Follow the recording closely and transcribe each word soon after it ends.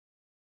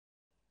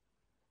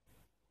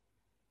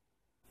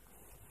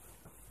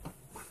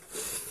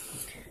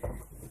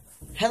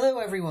Hello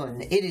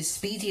everyone, it is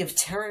Speedy of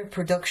Terror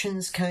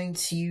Productions coming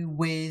to you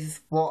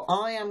with what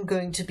I am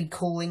going to be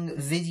calling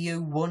video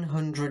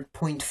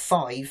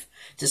 100.5,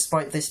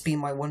 despite this being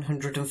my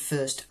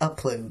 101st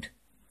upload.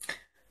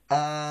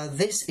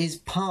 This is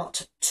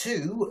part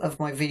 2 of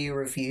my video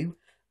review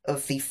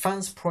of the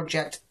Fans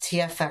Project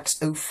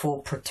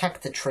TFX-04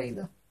 Protector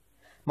trailer.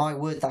 My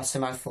word, that's a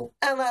mouthful.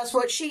 And that's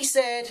what she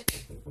said!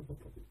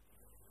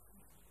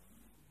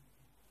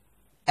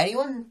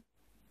 Anyone?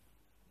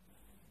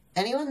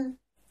 Anyone?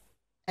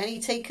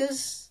 Any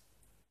takers?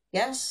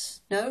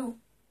 Yes? No?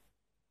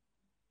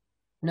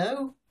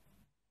 No?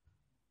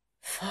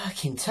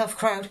 Fucking tough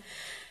crowd.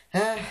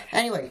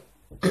 Anyway.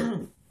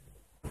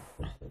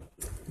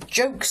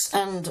 Jokes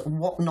and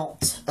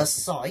whatnot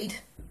aside,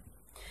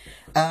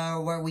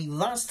 where we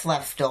last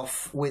left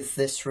off with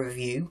this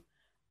review,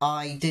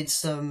 I did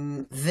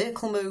some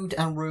vehicle mode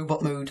and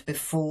robot mode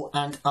before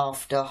and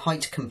after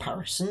height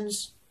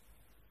comparisons.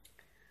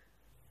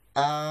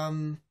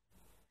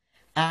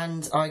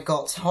 And I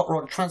got Hot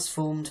Rod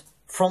transformed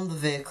from the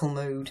vehicle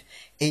mode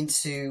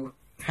into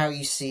how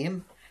you see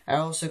him. I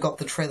also got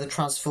the trailer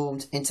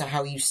transformed into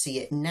how you see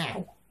it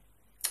now.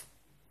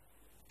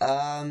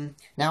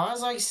 Now,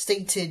 as I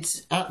stated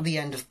at the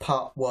end of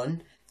part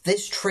 1,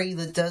 this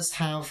trailer does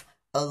have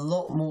a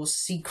lot more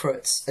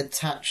secrets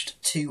attached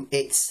to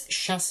its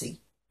chassis.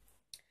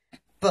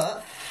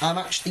 But I'm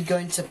actually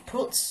going to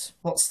put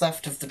what's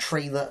left of the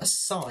trailer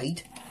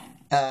aside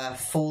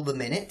for the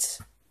minute.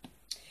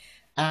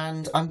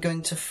 And I'm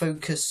going to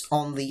focus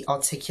on the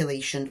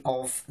articulation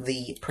of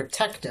the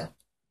Protector.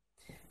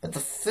 But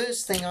the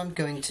first thing I'm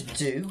going to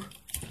do,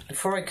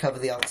 before I cover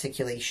the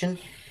articulation,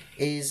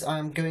 is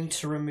I'm going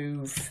to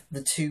remove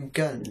the two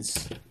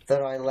guns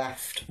that I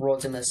left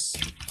Rodimus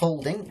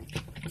holding.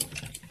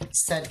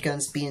 Said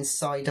guns being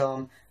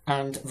Sidearm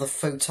and the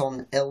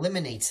Photon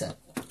Eliminator.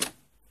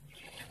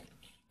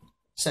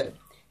 So,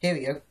 here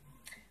we go.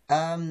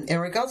 In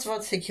regards to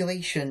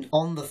articulation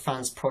on the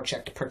Fans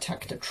Project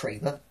Protector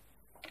trailer,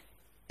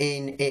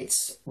 in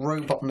its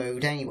robot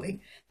mode anyway,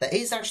 there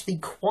is actually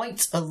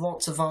quite a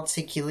lot of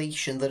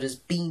articulation that has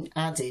been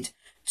added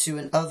to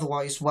an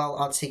otherwise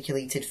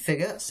well-articulated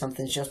figure.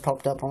 Something's just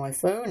popped up on my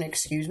phone,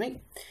 excuse me.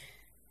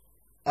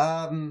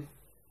 But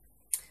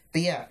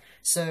yeah,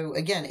 so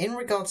again, in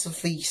regards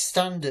of the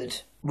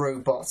standard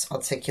robot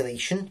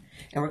articulation,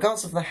 in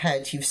regards of the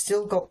head, you've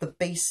still got the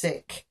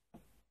basic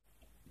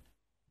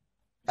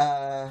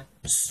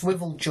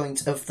swivel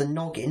joint of the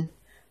noggin,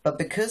 but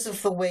because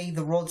of the way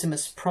the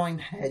Rodimus Prime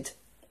head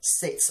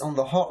sits on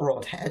the Hot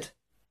Rod head,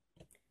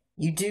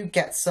 you do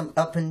get some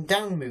up and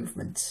down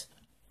movement,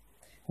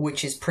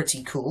 which is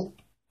pretty cool.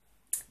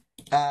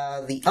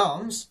 The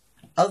arms,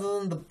 other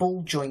than the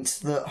ball joints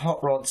that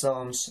Hot Rod's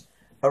arms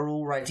are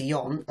already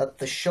on at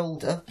the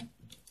shoulder,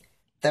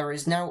 there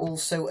is now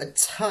also a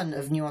ton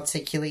of new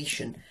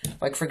articulation.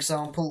 Like, for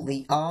example,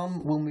 the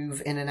arm will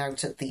move in and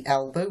out at the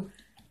elbow,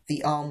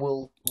 the arm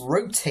will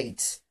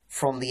rotate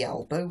from the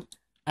elbow,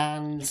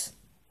 and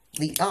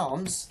the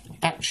arms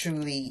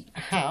actually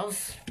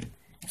have,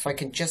 if I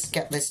can just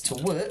get this to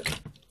work,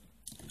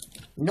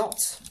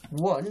 not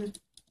one,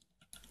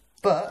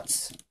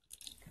 but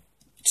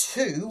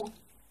two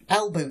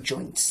elbow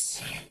joints,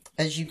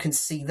 as you can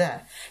see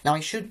there. Now,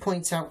 I should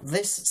point out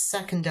this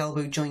second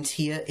elbow joint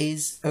here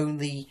is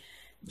only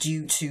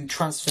due to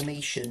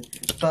transformation,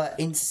 but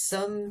in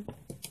some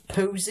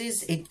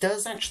poses it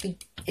is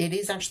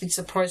actually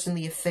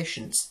surprisingly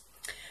efficient.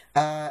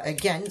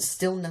 Again,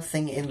 still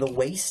nothing in the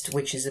waist,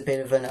 which is a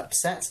bit of an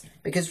upset,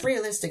 because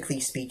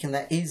realistically speaking,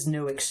 there is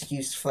no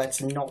excuse for there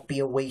to not be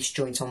a waist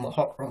joint on the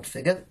Hot Rod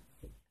figure.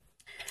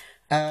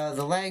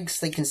 The legs,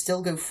 they can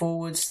still go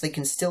forwards, they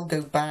can still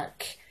go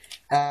back,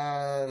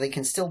 they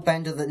can still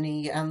bend at the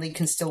knee, and they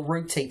can still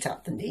rotate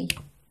at the knee.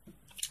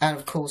 And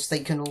of course, they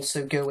can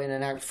also go in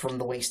and out from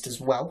the waist as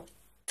well.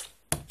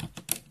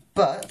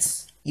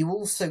 But you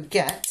also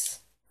get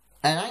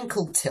an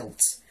ankle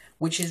tilt,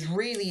 which is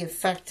really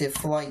effective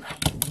for, like,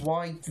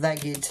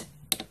 wide-legged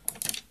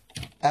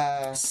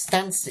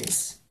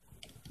stances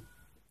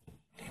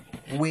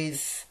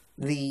with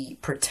the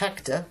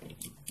Protector,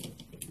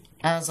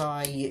 as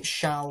I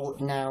shall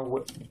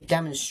now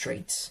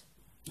demonstrate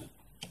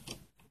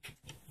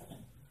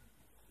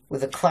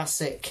with a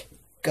classic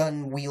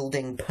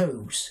gun-wielding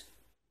pose.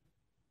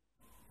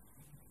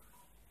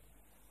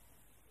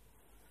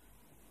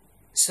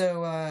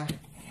 So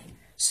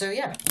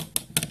yeah.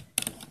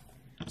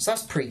 So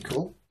that's pretty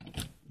cool.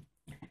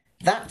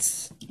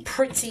 That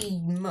pretty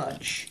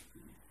much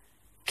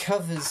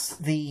covers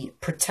the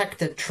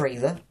Protector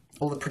trailer,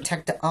 or the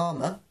Protector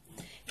armour,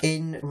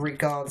 in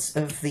regards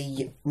of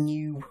the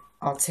new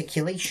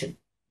articulation.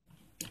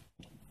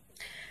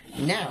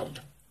 Now,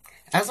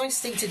 as I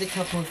stated a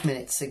couple of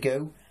minutes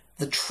ago,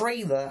 the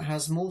trailer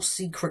has more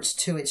secrets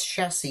to its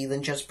chassis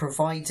than just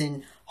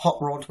providing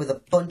Hot Rod with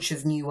a bunch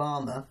of new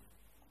armour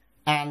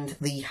and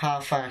the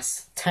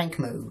half-ass tank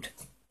mode.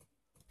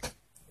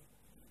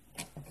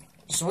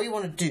 So what you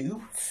want to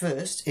do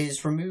first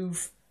is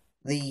remove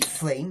the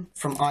flame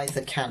from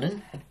either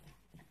cannon,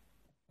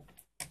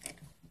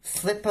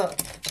 flip up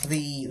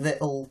the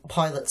little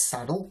pilot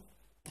saddle.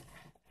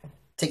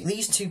 Take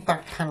these two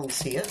back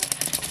panels here.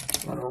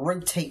 You want to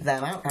rotate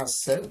them out as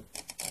so.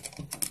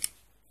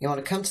 You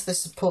want to come to the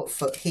support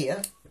foot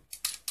here.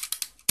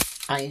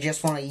 And you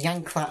just want to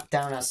yank that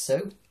down as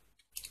so.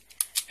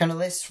 Kind of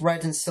this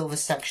red and silver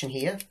section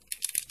here.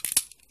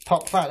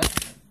 Pop that up.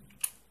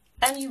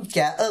 And you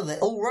get a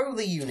little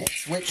roller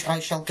unit, which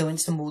I shall go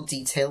into more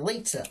detail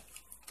later.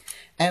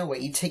 Anyway,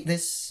 you take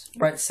this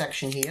red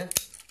section here,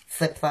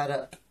 flip that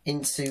up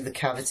into the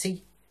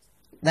cavity.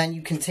 Then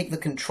you can take the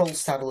control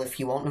saddle if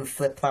you want and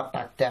flip that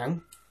back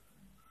down.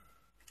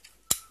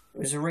 It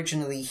was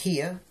originally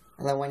here,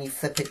 and then when you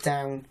flip it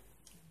down,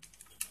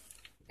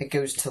 it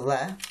goes to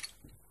there.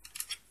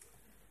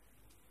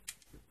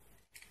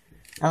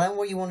 And then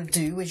what you want to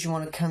do is you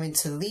want to come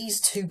into these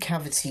two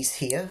cavities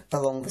here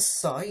along the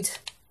side.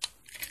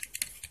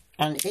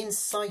 And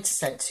inside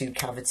said two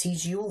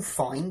cavities, you will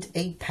find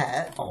a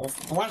pair of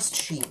blast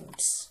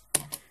shields.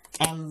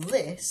 And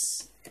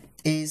this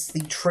is the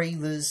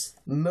trailer's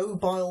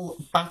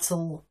mobile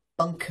battle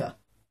bunker.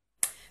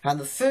 And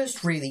the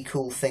first really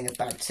cool thing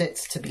about it,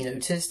 to be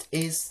noticed,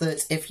 is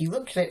that if you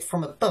look at it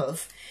from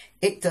above,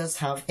 it does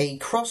have a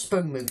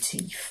crossbow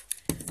motif,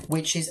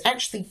 which is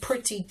actually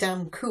pretty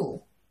damn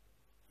cool.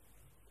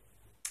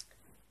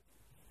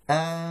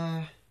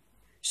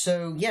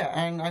 So yeah,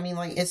 and I mean,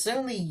 like, it's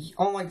only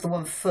on like the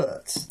 1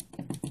 foot,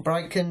 but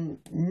I can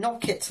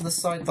knock it to the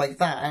side like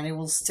that and it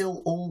will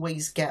still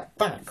always get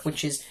back,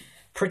 which is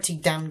pretty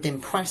damned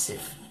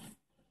impressive.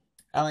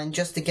 And then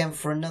just again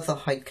for another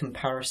height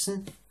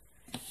comparison,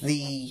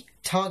 the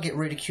target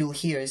ridicule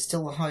here is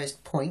still the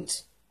highest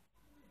point,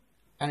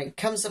 and it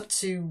comes up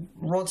to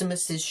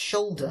Rodimus's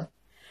shoulder,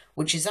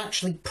 which is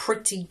actually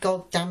pretty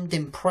goddamned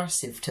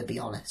impressive, to be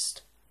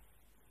honest.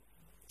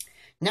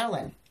 Now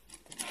then,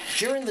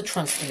 during the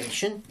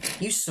transformation,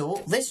 you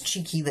saw this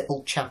cheeky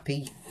little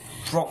chappy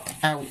drop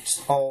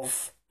out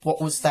of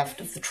what was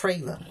left of the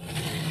trailer.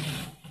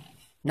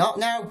 Not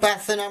now,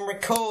 Bethan, I'm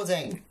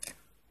recording!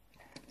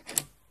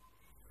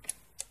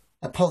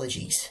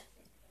 Apologies.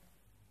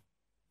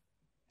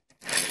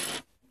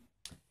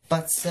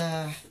 But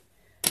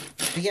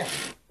yeah,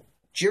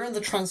 during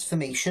the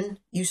transformation,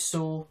 you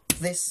saw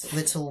this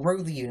little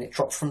roller unit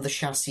drop from the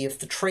chassis of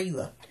the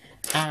trailer.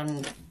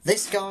 And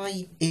this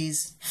guy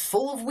is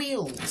full of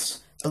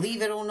wheels.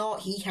 Believe it or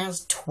not, he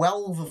has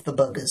 12 of the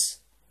buggers.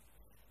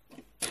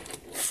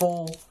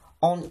 4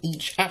 on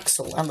each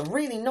axle. And the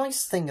really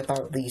nice thing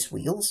about these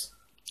wheels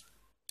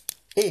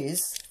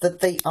is that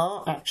they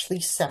are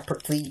actually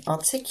separately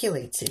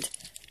articulated,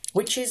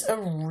 which is a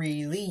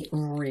really,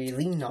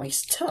 really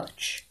nice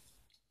touch.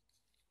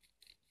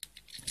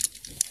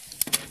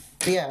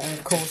 But yeah, and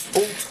of course,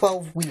 all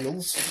 12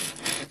 wheels,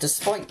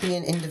 despite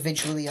being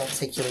individually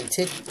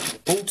articulated,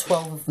 all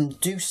 12 of them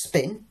do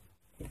spin.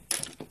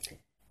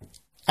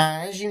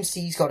 And as you can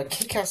see, he's got a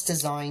kick-ass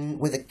design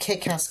with a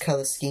kick-ass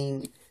colour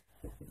scheme.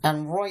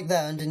 And right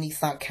there, underneath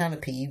that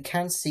canopy, you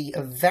can see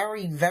a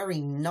very,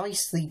 very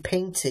nicely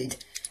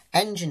painted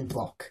engine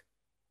block,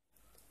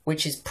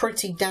 which is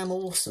pretty damn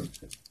awesome.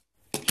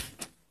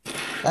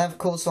 And of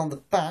course, on the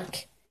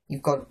back,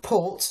 you've got a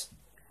port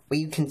where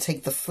you can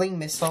take the fling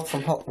missile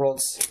from Hot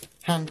Rod's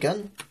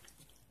handgun,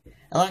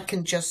 and that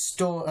can just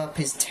store up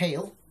his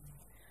tail,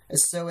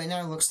 as so it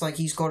now looks like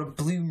he's got a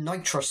blue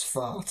nitrous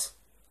fart.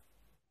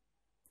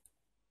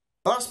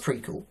 But that's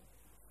pretty cool.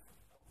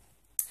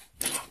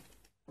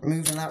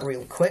 Removing that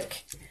real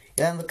quick, you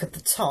then look at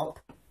the top,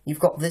 you've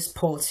got this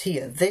port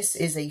here. This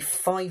is a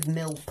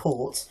 5mm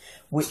port,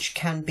 which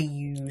can be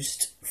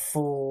used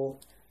for,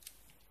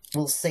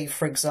 we'll say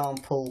for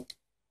example,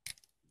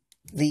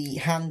 the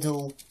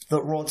handle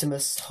that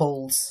Rodimus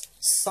holds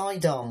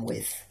sidearm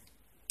with.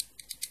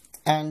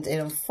 And it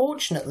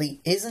unfortunately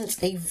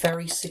isn't a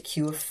very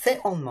secure fit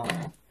on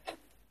mine.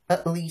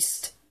 At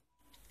least,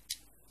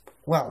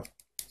 well,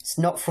 it's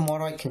not from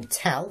what I can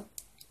tell.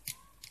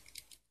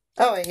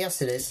 Oh,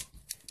 yes it is.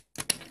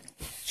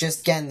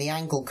 Just getting the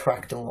angle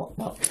correct and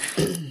whatnot.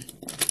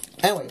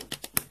 Anyway,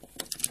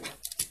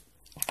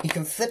 you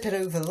can flip it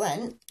over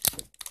then,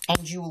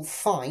 and you will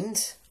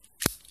find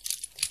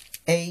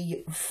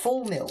a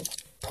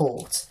 4mm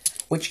port,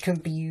 which can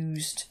be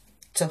used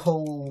to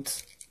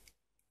hold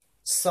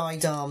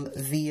sidearm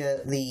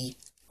via the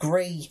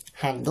grey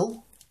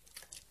handle,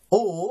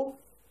 or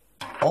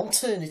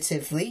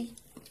alternatively,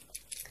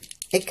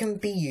 it can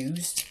be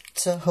used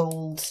to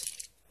hold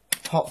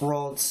Hot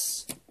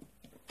Rod's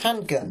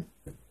handgun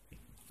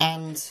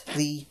and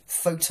the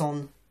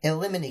photon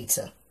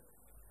eliminator.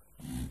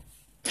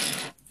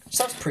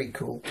 So that's pretty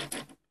cool.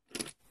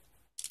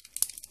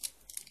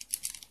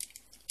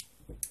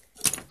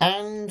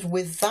 And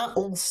with that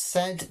all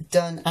said,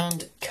 done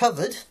and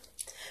covered,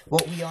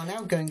 what we are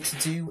now going to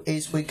do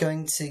is we're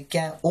going to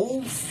get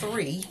all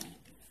 3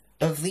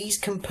 of these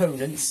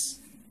components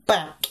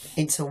back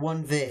into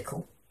one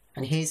vehicle.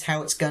 And here's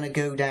how it's going to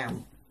go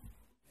down.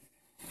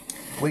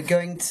 We're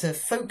going to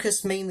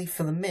focus mainly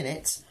for the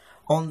minute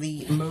on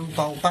the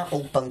mobile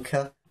battle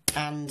bunker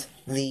and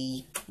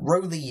the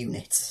roller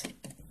unit.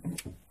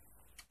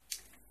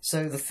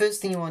 So the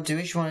first thing you want to do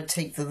is you want to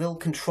take the little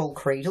control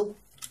cradle,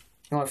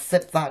 you want to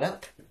flip that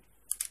up,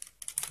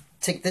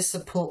 take this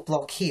support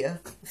block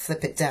here,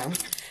 flip it down.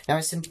 Now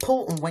it's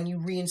important when you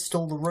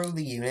reinstall the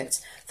roller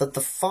unit that the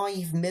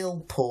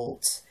 5mm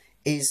port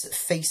is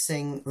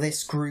facing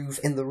this groove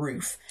in the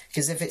roof,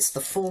 because if it's the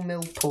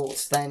 4mm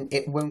ports then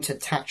it won't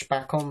attach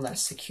back on there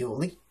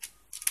securely.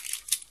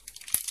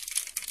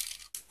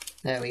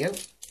 There we go.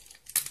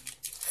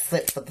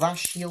 Flip the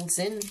blast shields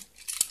in.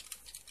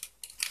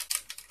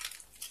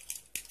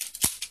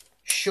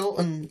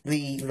 Shorten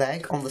the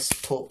leg on the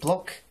support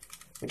block,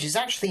 which is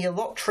actually a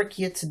lot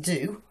trickier to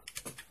do.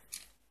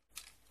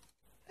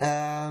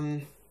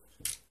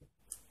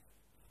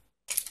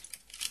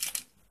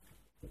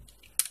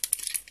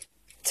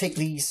 Take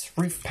these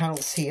roof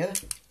panels here,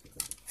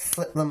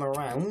 flip them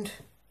around,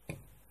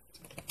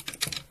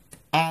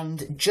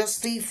 and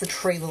just leave the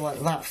trailer like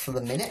that for the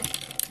minute.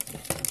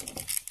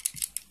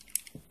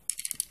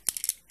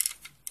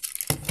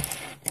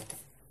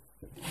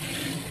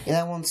 You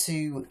then want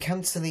to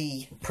come to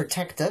the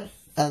protector,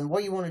 and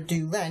what you want to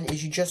do then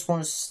is you just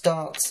want to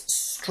start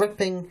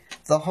stripping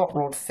the hot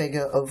rod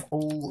figure of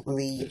all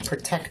the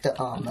protector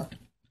armour,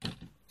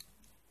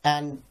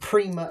 and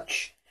pretty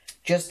much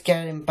just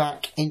get him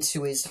back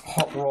into his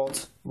hot rod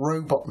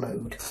robot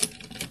mode.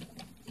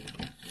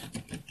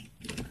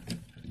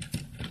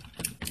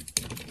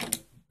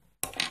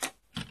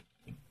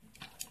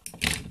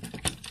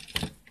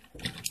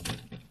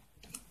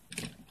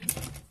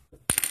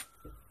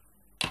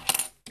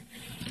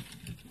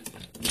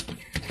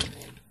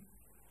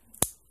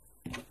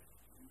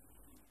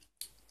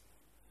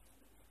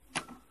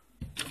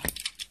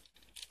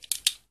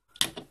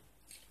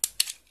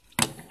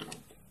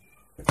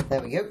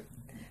 There we go.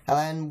 And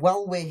then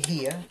while we're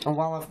here, and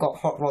while I've got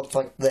hot rods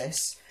like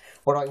this,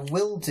 what I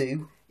will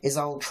do is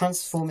I'll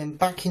transform him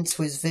back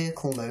into his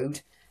vehicle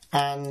mode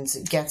and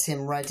get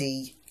him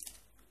ready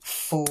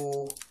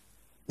for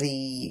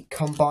the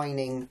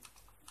combining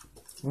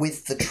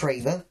with the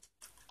trailer.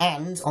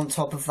 And on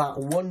top of that,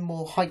 one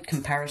more height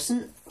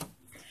comparison,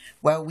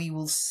 where we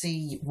will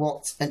see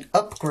what an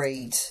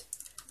upgrade,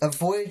 a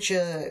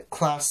Voyager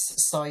class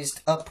sized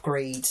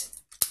upgrade,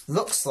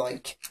 looks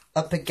like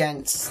up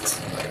against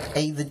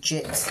a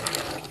legit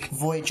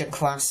Voyager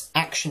class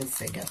action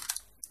figure.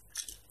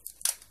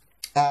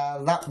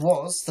 That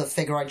was the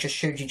figure I just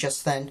showed you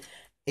just then,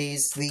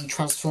 is the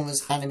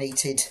Transformers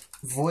animated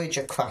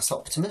Voyager class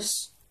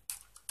Optimus.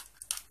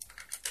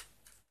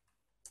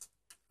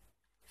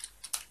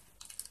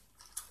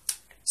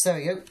 So there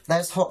we go,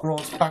 there's Hot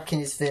Rod back in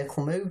his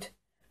vehicle mode,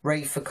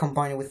 ready for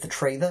combining with the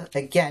trailer.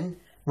 Again,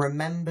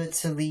 remember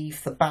to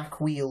leave the back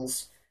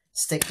wheels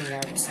sticking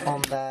out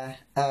on their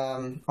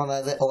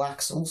little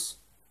axles.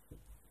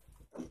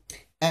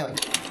 Anyway,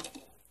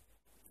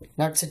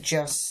 now to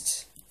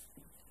just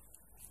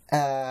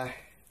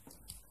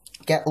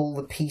get all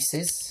the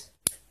pieces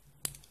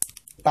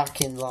back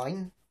in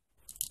line,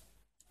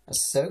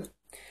 as so.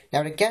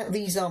 Now to get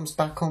these arms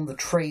back on the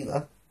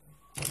trailer,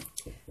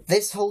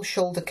 this whole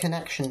shoulder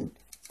connection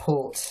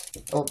port,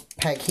 or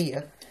peg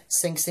here,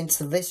 sinks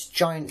into this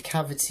giant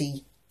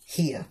cavity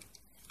here.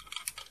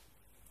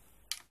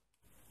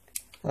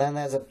 Then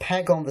there's a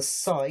peg on the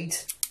side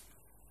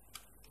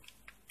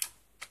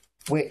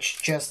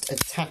which just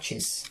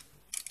attaches.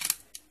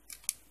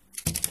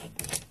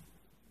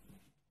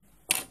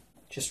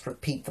 Just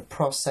repeat the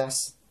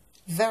process.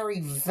 Very,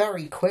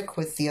 very quick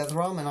with the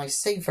other arm, and I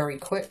say very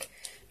quick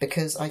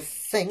because I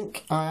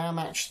think I am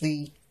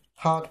actually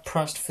hard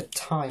pressed for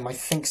time. I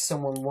think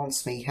someone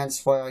wants me,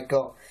 hence why I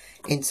got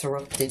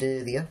interrupted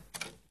earlier.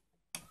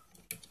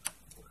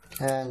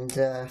 And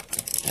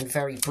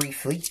very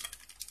briefly,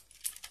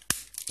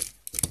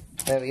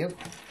 there we go.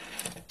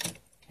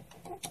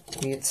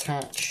 We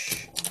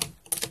attach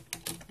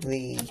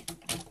the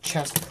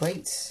chest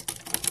plates,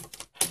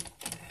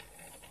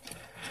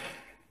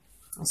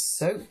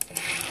 so.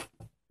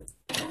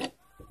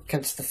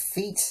 Come to the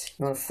feet,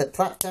 you want to flip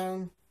that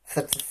down,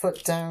 flip the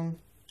foot down,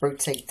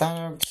 rotate that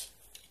out,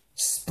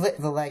 split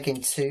the leg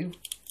in two,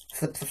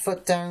 flip the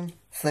foot down,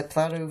 flip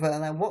that over,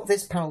 and then what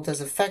this panel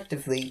does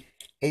effectively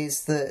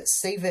is that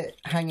save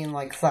it hanging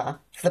like that,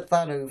 flip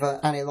that over,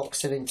 and it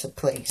locks it into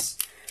place,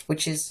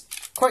 which is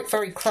quite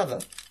very clever,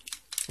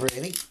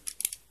 really.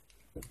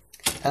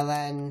 And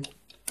then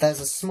there's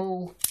a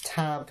small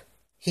tab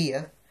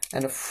here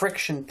and a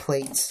friction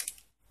plate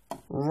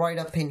right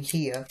up in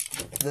here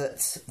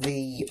that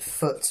the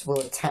foot will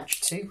attach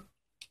to.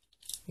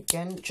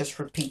 Again, just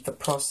repeat the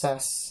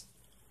process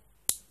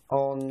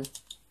on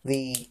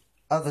the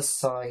other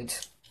side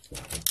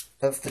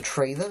of the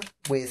trailer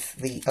with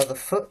the other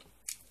foot.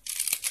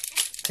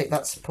 Take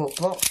that support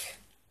block,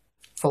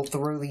 fold the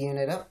roller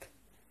unit up,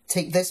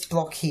 take this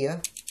block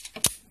here,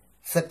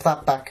 flip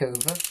that back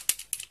over.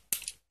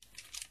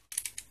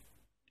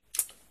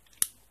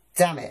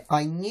 Damn it,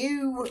 I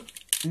knew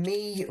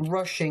me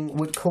rushing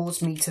would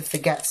cause me to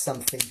forget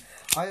something.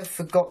 I have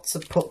forgot to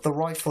put the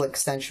rifle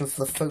extension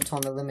for the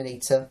photon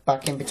eliminator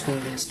back in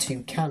between these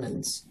two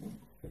cannons.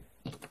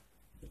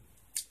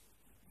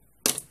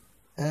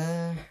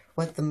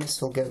 Where'd the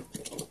missile go?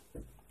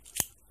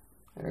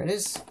 There it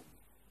is.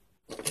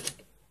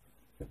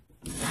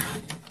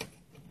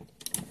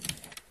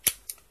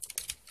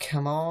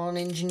 Come on,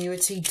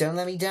 Ingenuity, don't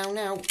let me down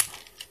now.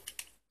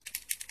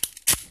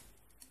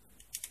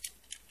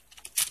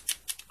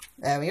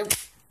 There we go.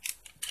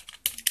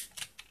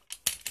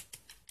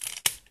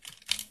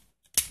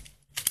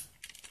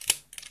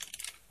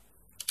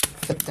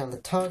 Flip down the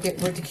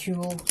target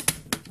reticule.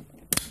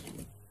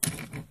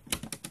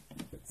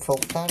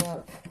 Fold that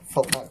up,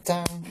 fold that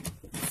down,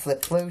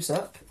 flip those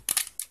up.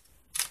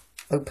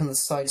 Open the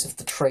sides of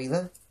the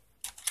trailer.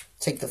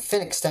 Take the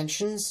fin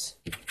extensions.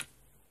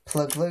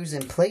 Plug those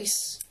in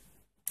place.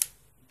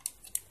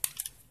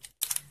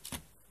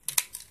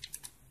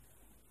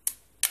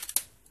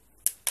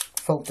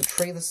 Fold the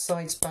trailer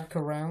sides back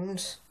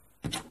around.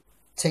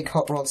 Take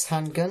Hot Rod's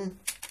handgun.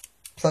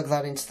 Plug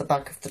that into the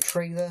back of the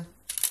trailer.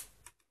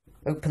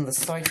 Open the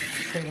sides of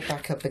the trailer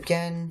back up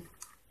again.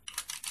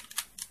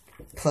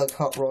 Plug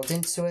Hot Rod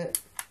into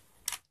it.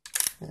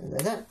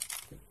 There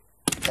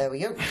we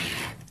go.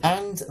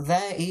 And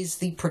there is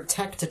the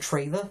protector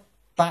trailer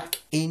back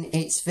in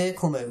its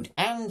vehicle mode.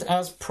 And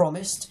as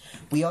promised,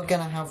 we are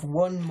going to have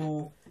one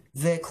more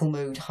vehicle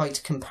mode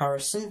height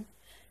comparison.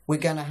 We're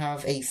going to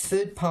have a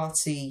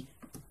third-party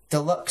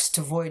Deluxe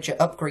to Voyager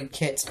upgrade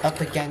kit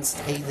up against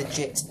a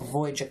legit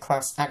Voyager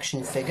class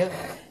action figure.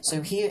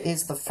 So here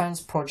is the Fans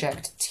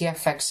Project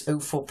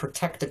TFX-04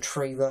 protector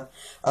trailer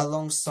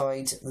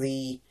alongside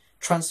the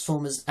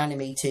Transformers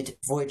animated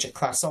Voyager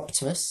class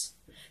Optimus.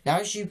 Now,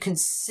 as you can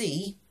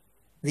see,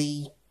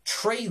 the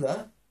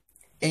trailer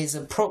is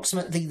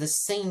approximately the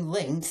same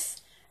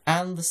length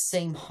and the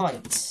same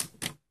height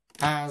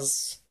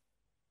as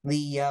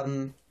the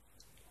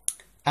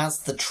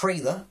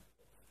trailer,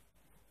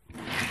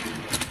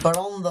 but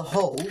on the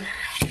whole,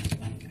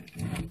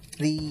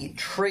 the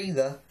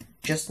trailer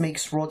just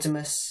makes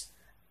Rodimus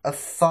a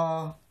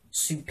far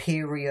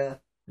superior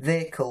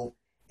vehicle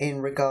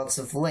in regards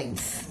of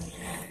length.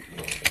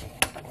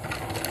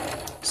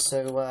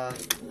 So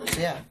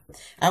yeah.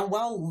 And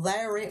well,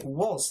 there it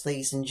was,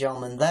 ladies and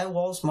gentlemen. There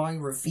was my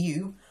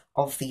review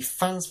of the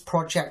Fans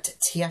Project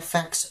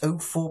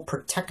TFX-04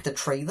 Protector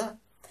trailer.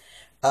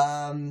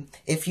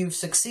 If you've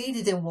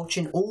succeeded in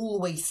watching all the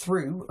way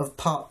through of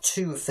part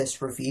 2 of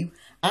this review,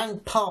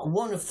 and part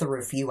 1 of the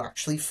review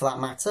actually, for that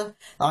matter,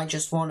 I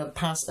just want to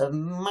pass a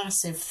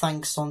massive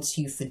thanks on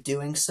to you for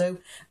doing so,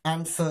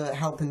 and for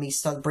helping me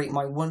celebrate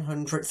my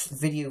 100th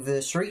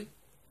videoversary.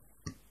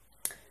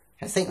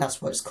 I think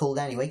that's what it's called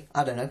anyway,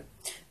 I don't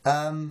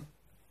know.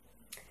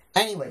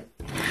 Anyway,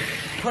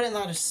 putting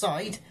that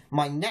aside,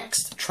 my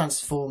next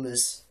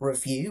Transformers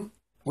review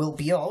will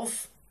be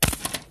of...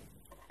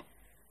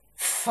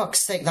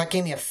 Fuck's sake, that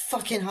gave me a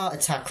fucking heart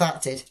attack,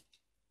 that did.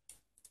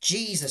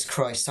 Jesus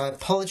Christ, I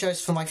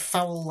apologise for my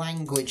foul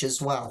language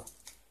as well.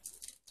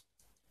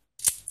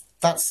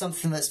 That's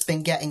something that's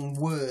been getting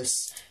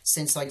worse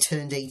since I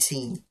turned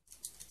 18.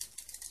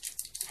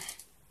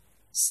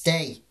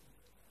 Stay.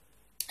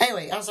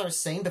 Anyway, as I was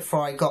saying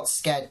before I got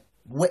scared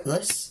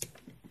witless,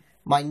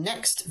 my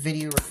next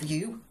video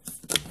review,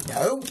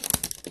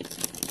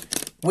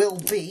 will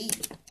be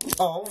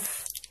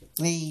of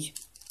the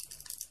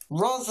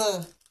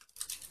rather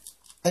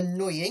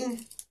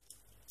annoying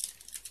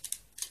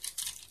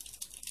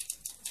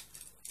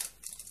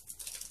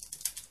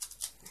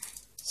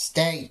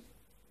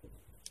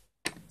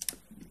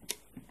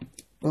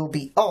will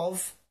be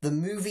of the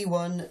Movie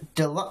 1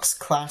 Deluxe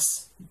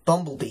Class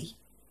Bumblebee.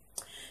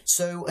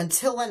 So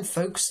until then,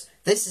 folks,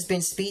 this has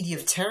been Speedy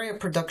of Terrier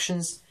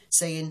Productions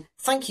saying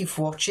thank you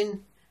for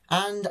watching,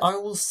 and I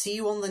will see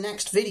you on the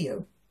next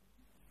video.